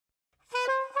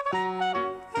Hi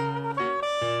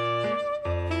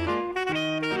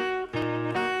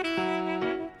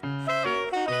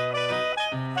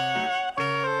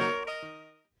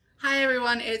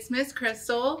everyone, it's Miss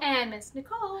Crystal. And Miss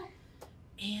Nicole.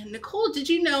 And Nicole, did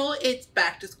you know it's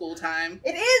back to school time?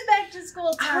 It is back to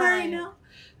school time. I know.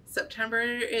 September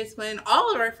is when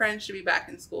all of our friends should be back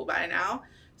in school by now.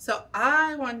 So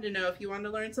I wanted to know if you wanted to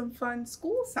learn some fun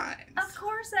school signs. Of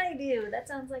course I do. That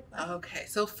sounds like fun. Okay,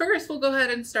 so first we'll go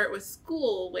ahead and start with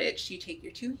school, which you take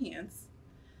your two hands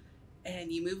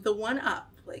and you move the one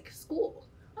up, like school.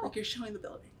 Oh. Like you're showing the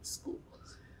building, school.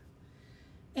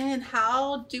 And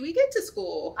how do we get to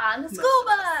school? On the school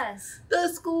bus. The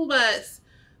school bus.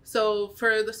 So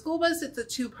for the school bus, it's a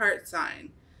two-part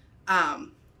sign.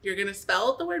 You're going to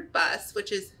spell the word bus,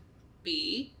 which is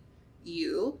B-U-S.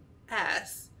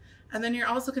 And then you're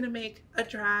also going to make a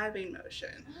driving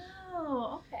motion.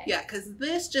 Oh, okay. Yeah, because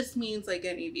this just means like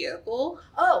any vehicle.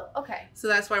 Oh, okay. So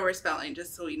that's why we're spelling,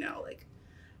 just so we know, like,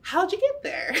 how'd you get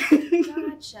there?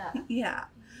 Gotcha. Yeah.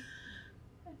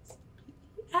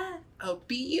 Oh,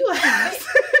 B-U-S.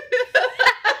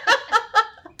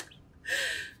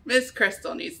 Miss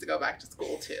Crystal needs to go back to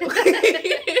school too.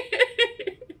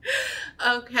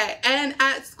 Okay, and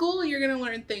at school you're going to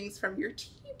learn things from your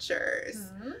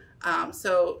teachers. Mm-hmm.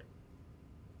 So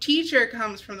teacher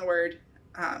comes from the word,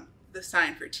 the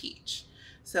sign for teach.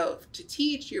 So to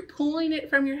teach, you're pulling it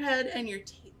from your head and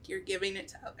you're giving it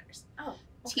to others. Oh,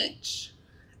 okay. Teach.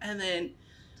 And then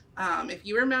if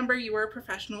you remember, you were a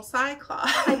professional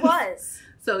cyclops. I was.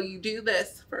 So you do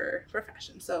this for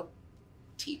profession. So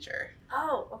teacher.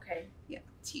 Oh, okay. Yeah,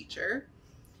 teacher.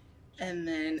 And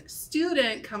then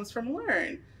student comes from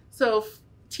learn. So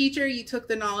teacher, you took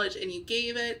the knowledge and you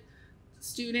gave it.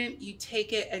 Student, you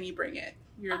take it and you bring it.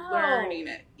 You're learning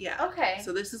it. Yeah. Okay.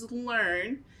 So this is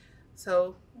learn.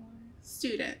 So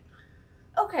student.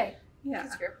 Okay. Yeah.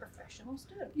 Because you're a professional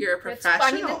student. You're a It's funny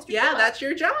professional. that's your Yeah, job. that's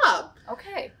your job.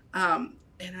 Okay. And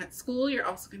at school, you're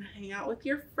also going to hang out with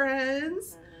your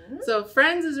friends. Mm-hmm. So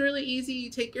friends is really easy. You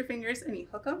take your fingers and you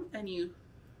hook them and you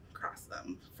cross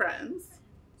them. Friends.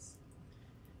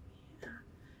 Yeah.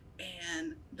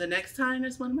 And the next sign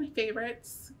is one of my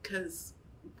favorites because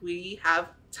we have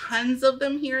tons of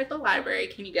them here at the library.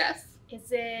 Can you guess?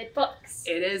 Is it books?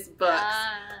 It is books.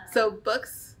 Ah. So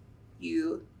books,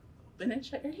 you open and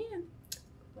shut your hand.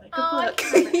 Like a Oh, book. I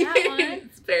can remember that one.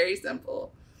 It's very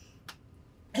simple.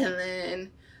 And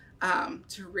then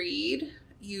to read,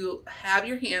 you have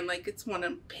your hand like it's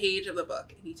one page of the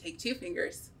book, and you take two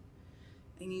fingers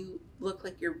and you look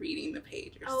like you're reading the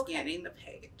page or Okay. scanning the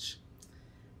page.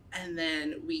 And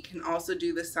then we can also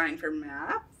do the sign for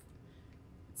math.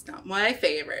 It's not my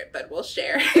favorite, but we'll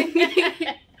share.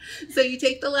 So you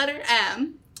take the letter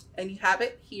M and you have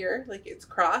it here, like it's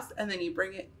crossed, and then you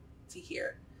bring it to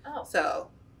here. Oh. So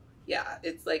yeah,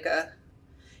 it's like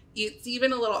it's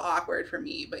even a little awkward for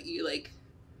me, but you like,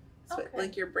 Okay.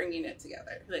 like you're bringing it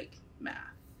together, like math.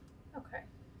 Okay.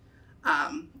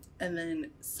 And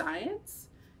then science,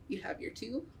 you have your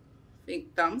two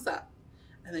thumbs up,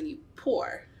 and then you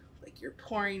pour, like you're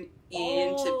pouring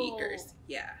into beakers.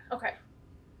 Yeah. Okay.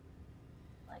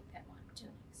 I like that one. Doing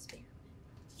an experiment.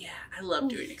 Yeah, I love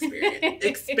doing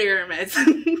experiments.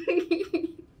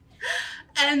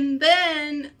 And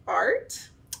then art.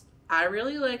 I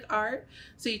really like art.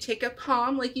 So you take a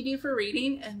palm like you do for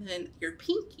reading, and then your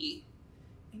pinky,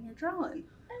 and you're drawing.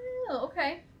 Oh,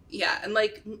 okay. Yeah, and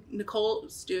like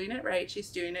Nicole's doing it, right? She's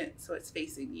doing it so it's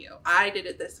facing you. I did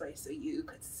it this way so you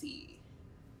could see.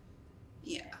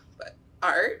 Yeah, but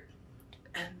art.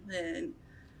 And then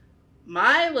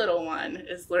my little one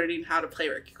is learning how to play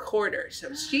recorder.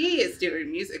 So she is doing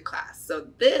music class. So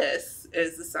this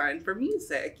is the sign for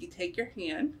music. You take your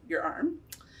hand, your arm,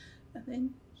 and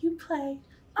then you play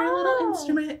your little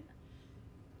instrument.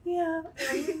 Yeah.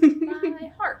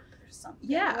 My harp or something.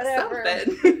 Yeah, whatever.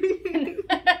 something.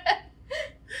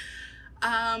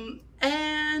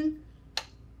 And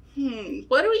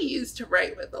what do we use to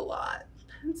write with a lot?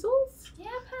 Pencils? Yeah,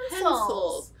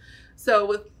 pencils. So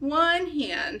with one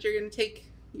hand, you're going to take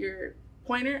your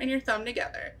pointer and your thumb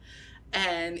together,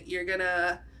 and you're going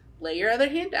to lay your other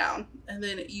hand down, and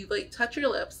then you like touch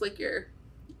your lips like and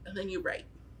then you write.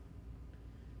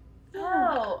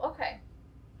 Oh, okay.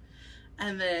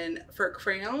 And then for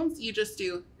crayons, you just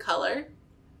do color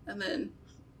and then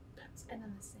pencil. And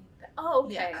then the same thing. Oh,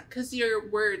 okay. Yeah, because your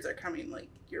words are coming like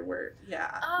your word.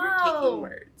 Yeah, Oh. you're taking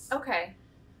words. Okay.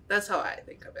 That's how I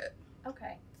think of it.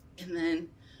 Okay. And then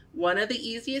one of the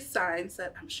easiest signs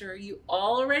that I'm sure you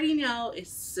all already know is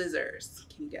scissors.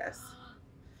 Can you guess?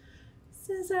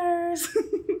 Scissors.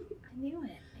 I knew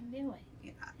it.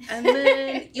 Yeah. And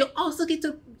then you'll also get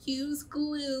to use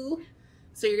glue.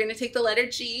 So you're going to take the letter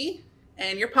G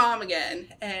and your palm again,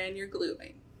 and you're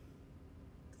gluing.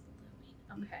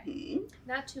 Okay. Mm-hmm.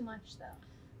 Not too much though.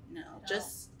 No, No.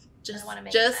 just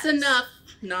mess. enough,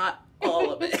 not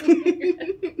all of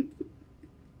it.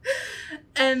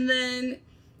 And then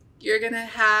you're going to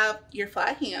have your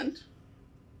flat hand,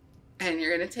 and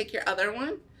you're going to take your other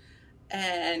one,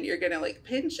 and you're going to like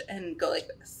pinch and go like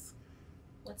this.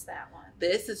 What's that one?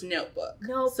 This is notebook.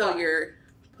 Notebook. So you're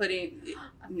putting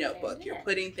notebook. You're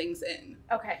putting things in.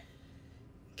 Okay.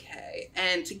 Okay.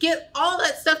 And to get all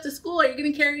that stuff to school, are you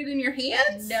going to carry it in your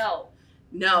hands? No.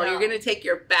 No, you're going to take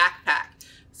your backpack.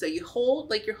 So you hold,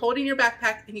 like you're holding your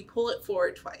backpack and you pull it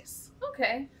forward twice.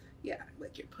 Okay. Yeah,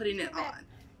 like you're putting it on.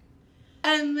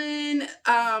 And then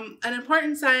an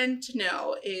important sign to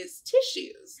know is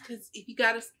tissues. Because if you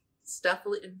got a stuffy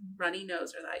runny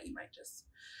nose or that, you might just...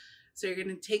 So you're going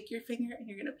to take your finger and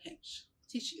you're going to pinch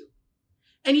tissue.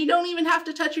 And you don't even have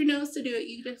to touch your nose to do it.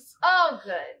 You just... Oh,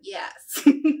 good. Yes.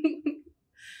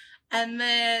 And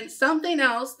then something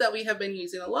else that we have been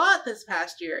using a lot this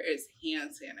past year is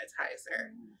hand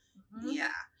sanitizer. Mm-hmm. Yeah.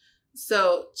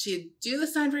 So to do the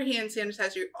sign for hand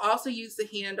sanitizer, you also use the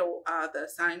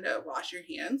sign to wash your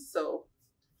hands. So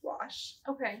wash.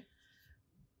 Okay.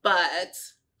 But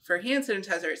for hand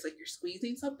sanitizer, it's like you're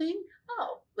squeezing something.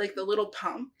 Oh. Like the little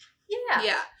pump. Yeah.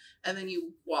 Yeah. And then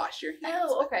you wash your hands.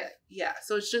 Oh, okay. Yeah.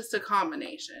 So it's just a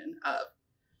combination of,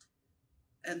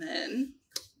 and then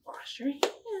wash your hands.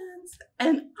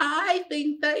 And I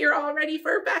think that you're all ready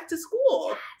for back to school.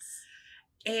 Yes.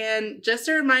 And just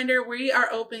a reminder, we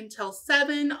are open till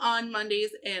 7 on Mondays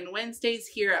and Wednesdays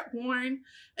here at Warren.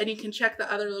 And you can check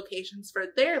the other locations for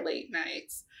their late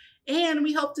nights. And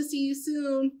we hope to see you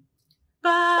soon.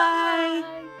 Bye.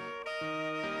 Bye.